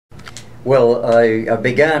Well, I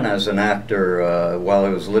began as an actor while I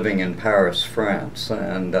was living in Paris, France,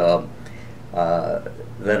 and then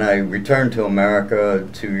I returned to America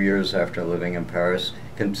 2 years after living in Paris,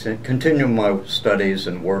 continued my studies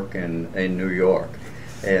and work in New York,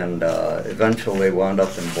 and eventually wound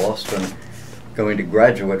up in Boston going to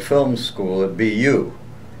graduate film school at BU.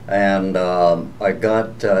 And I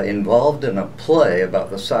got involved in a play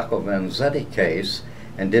about the Sacco-Vanzetti case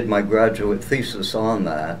and did my graduate thesis on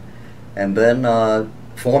that, and then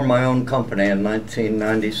formed my own company in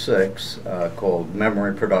 1996 called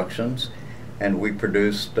Memory Productions, and we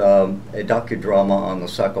produced a docudrama on the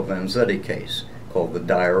Sacco-Vanzetti case called The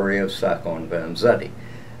Diary of Sacco and Vanzetti.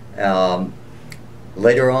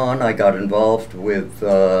 Later on, I got involved with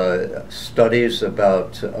studies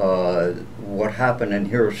about what happened in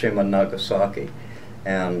Hiroshima and Nagasaki,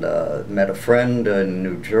 and met a friend in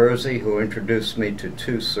New Jersey who introduced me to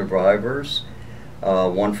two survivors,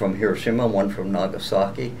 one from Hiroshima, one from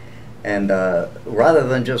Nagasaki. And rather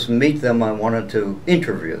than just meet them, I wanted to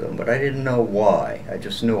interview them, but I didn't know why. I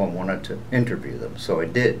just knew I wanted to interview them, so I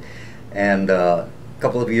did. And a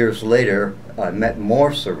couple of years later, I met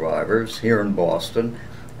more survivors here in Boston,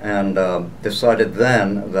 and decided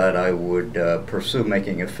then that I would pursue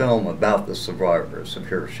making a film about the survivors of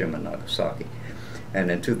Hiroshima and Nagasaki. And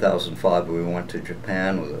in 2005, we went to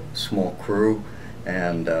Japan with a small crew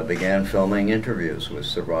and began filming interviews with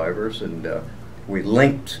survivors, and we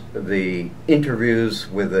linked the interviews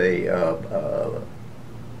with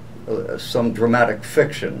some dramatic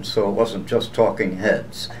fiction, so it wasn't just talking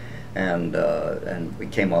heads, and we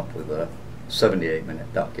came up with a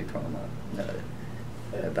 78-minute docudrama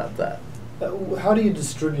about that. How do you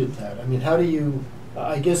distribute that? I mean, how do you?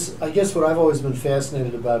 I guess what I've always been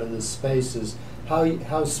fascinated about in this space is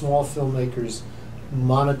how small filmmakers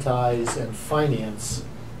monetize and finance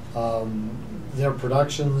their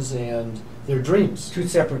productions and their dreams. Two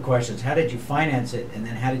separate questions. How did you finance it, and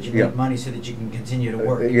then how did you make money so that you can continue to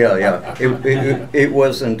work? It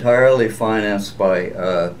was entirely financed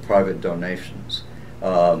by private donations.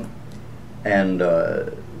 And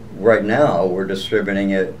right now we're distributing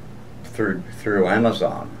it through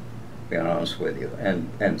Amazon, to be honest with you,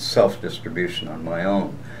 and self-distribution on my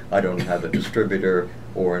own. I don't have a distributor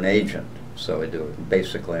or an agent, so I do it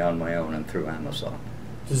basically on my own and through Amazon.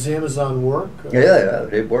 Does Amazon work? Yeah,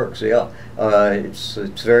 it works, yeah. It's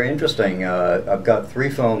very interesting. I've got 3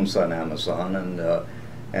 films on Amazon,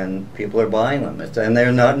 and people are buying them. And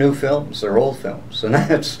they're not new films, they're old films, and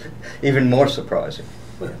that's even more surprising.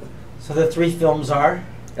 So the 3 films are?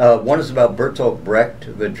 One is about Bertolt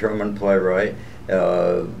Brecht, the German playwright.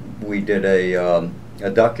 We did a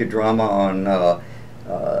docudrama on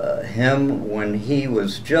him when he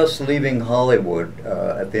was just leaving Hollywood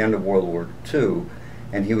at the end of World War II,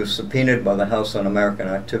 and he was subpoenaed by the House Un-American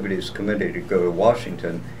Activities Committee to go to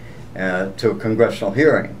Washington to a congressional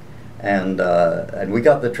hearing, and we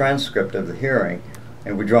got the transcript of the hearing,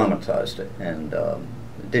 and we dramatized it, and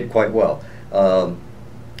it did quite well.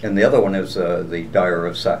 And the other one is The Diary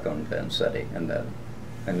of Sacco and Vanzetti,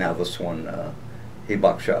 and now this one,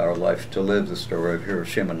 Hibakusha, Our Life to Live, the story of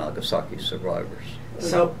Hiroshima and Nagasaki survivors.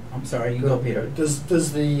 So, I'm sorry, you go, Peter.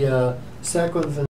 Does the Sacco and